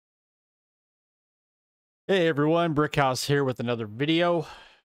Hey everyone, Brickhouse here with another video.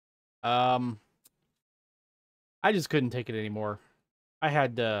 Um, I just couldn't take it anymore. I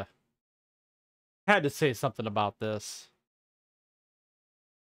had to say something about this.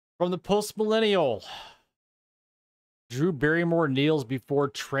 From the post-millennial, Drew Barrymore kneels before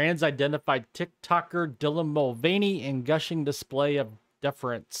trans-identified TikToker Dylan Mulvaney in gushing display of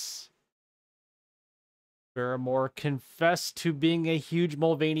deference. Barrymore confessed to being a huge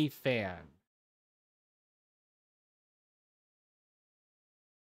Mulvaney fan.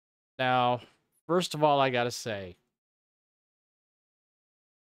 Now, first of all, I gotta say,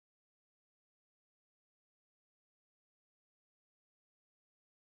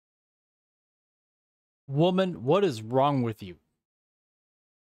 woman, what is wrong with you?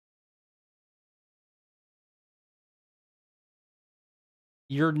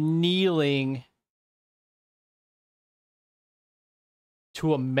 You're kneeling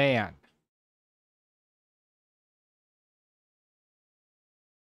to a man.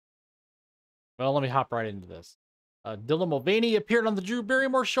 Well, let me hop right into this. Dylan Mulvaney appeared on the Drew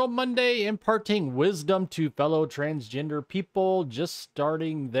Barrymore Show Monday, imparting wisdom to fellow transgender people just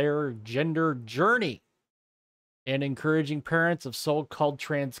starting their gender journey and encouraging parents of so-called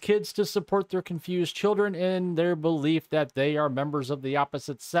trans kids to support their confused children in their belief that they are members of the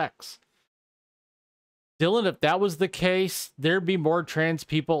opposite sex. Dylan, if that was the case, there'd be more trans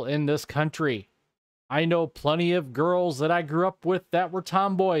people in this country. I know plenty of girls that I grew up with that were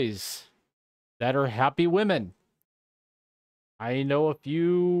tomboys that are happy women. I know a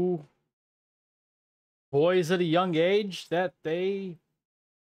few boys at a young age that they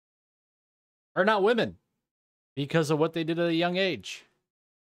are not women because of what they did at a young age.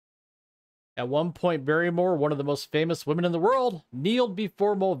 At one point, Barrymore, one of the most famous women in the world, kneeled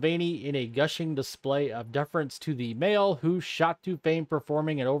before Mulvaney in a gushing display of deference to the male who shot to fame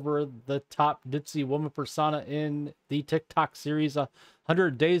performing an over-the-top ditzy woman persona in the TikTok series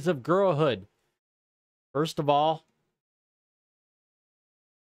 100 Days of Girlhood. First of all,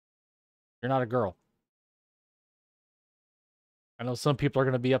 you're not a girl. I know some people are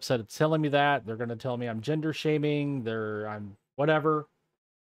going to be upset at telling me that. They're going to tell me I'm gender shaming. I'm whatever.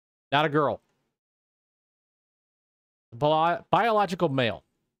 Not a girl. Biological male.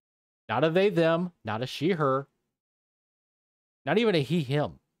 Not a they, them. Not a she, her. Not even a he,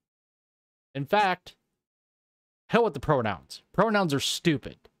 him. In fact, hell with the pronouns. Pronouns are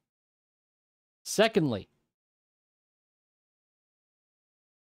stupid. Secondly,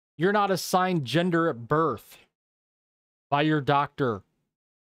 you're not assigned gender at birth by your doctor.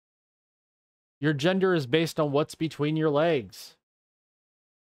 Your gender is based on what's between your legs.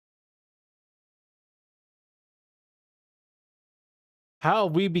 How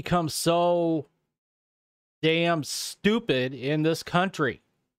have we become so damn stupid in this country?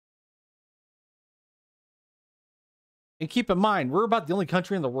 And keep in mind, we're about the only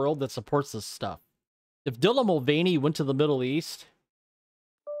country in the world that supports this stuff. If Dylan Mulvaney went to the Middle East,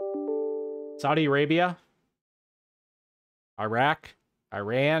 Saudi Arabia, Iraq,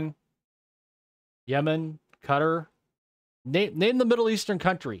 Iran, Yemen, Qatar, name the Middle Eastern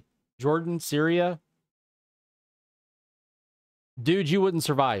country, Jordan, Syria, dude, you wouldn't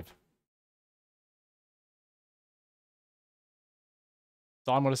survive. That's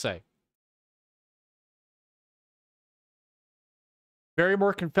all I'm going to say.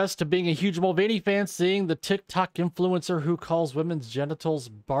 Barrymore confessed to being a huge Mulvaney fan, seeing the TikTok influencer who calls women's genitals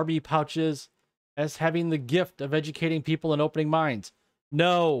Barbie pouches as having the gift of educating people and opening minds.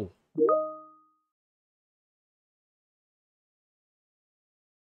 No.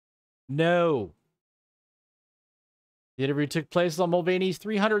 No. The interview took place on Mulvaney's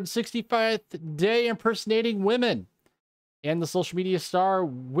 365th day impersonating women, and the social media star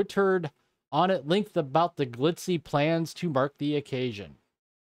wittered on at length about the glitzy plans to mark the occasion.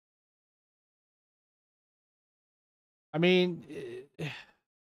 I mean,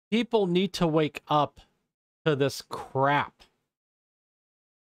 people need to wake up to this crap.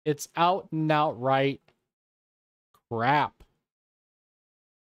 It's out and outright crap.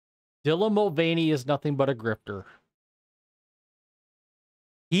 Dylan Mulvaney is nothing but a grifter.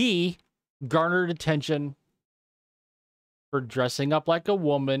 He garnered attention for dressing up like a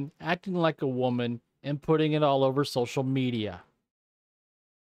woman, acting like a woman, and putting it all over social media.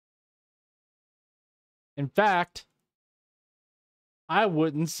 In fact, I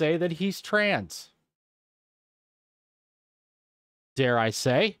wouldn't say that he's trans. Dare I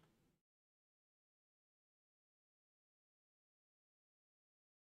say?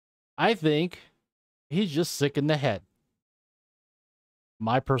 I think he's just sick in the head.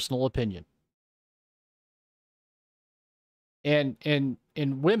 My personal opinion. And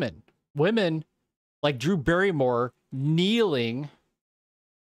women like Drew Barrymore kneeling,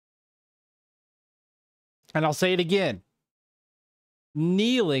 and I'll say it again,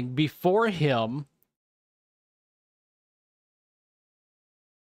 kneeling before him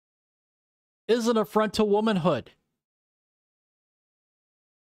is an affront to womanhood.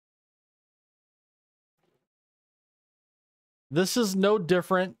 This is no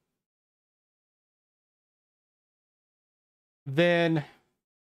different than,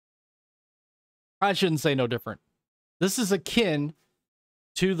 I shouldn't say no different. This is akin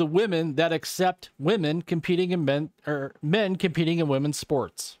to the women that accept women competing in men competing in women's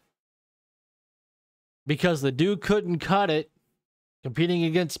sports. Because the dude couldn't cut it competing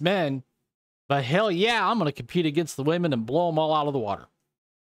against men, but hell yeah, I'm going to compete against the women and blow them all out of the water.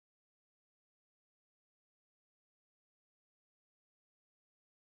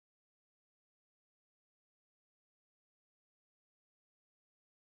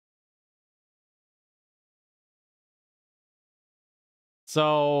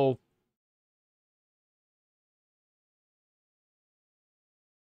 So,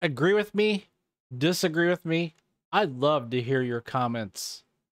 agree with me, disagree with me. I'd love to hear your comments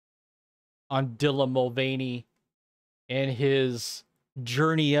on Dylan Mulvaney and his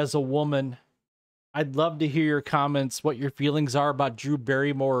journey as a woman. I'd love to hear your comments, what your feelings are about Drew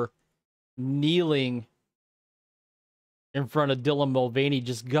Barrymore kneeling in front of Dylan Mulvaney,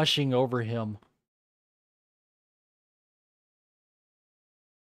 just gushing over him.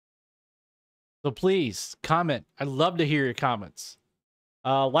 So please comment. I'd love to hear your comments.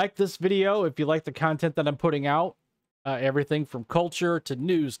 Like this video if you like the content that I'm putting out. Everything from culture to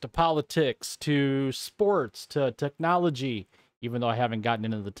news to politics to sports to technology. Even though I haven't gotten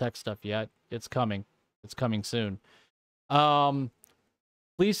into the tech stuff yet, it's coming. It's coming soon.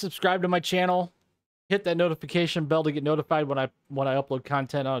 Please subscribe to my channel. Hit that notification bell to get notified when I upload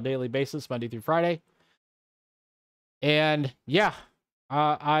content on a daily basis, Monday through Friday. And yeah,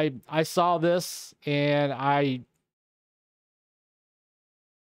 I saw this, and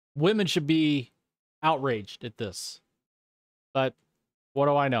women should be outraged at this. But what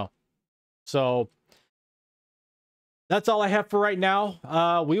do I know? So that's all I have for right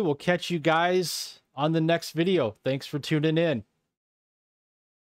now. We will catch you guys on the next video. Thanks for tuning in.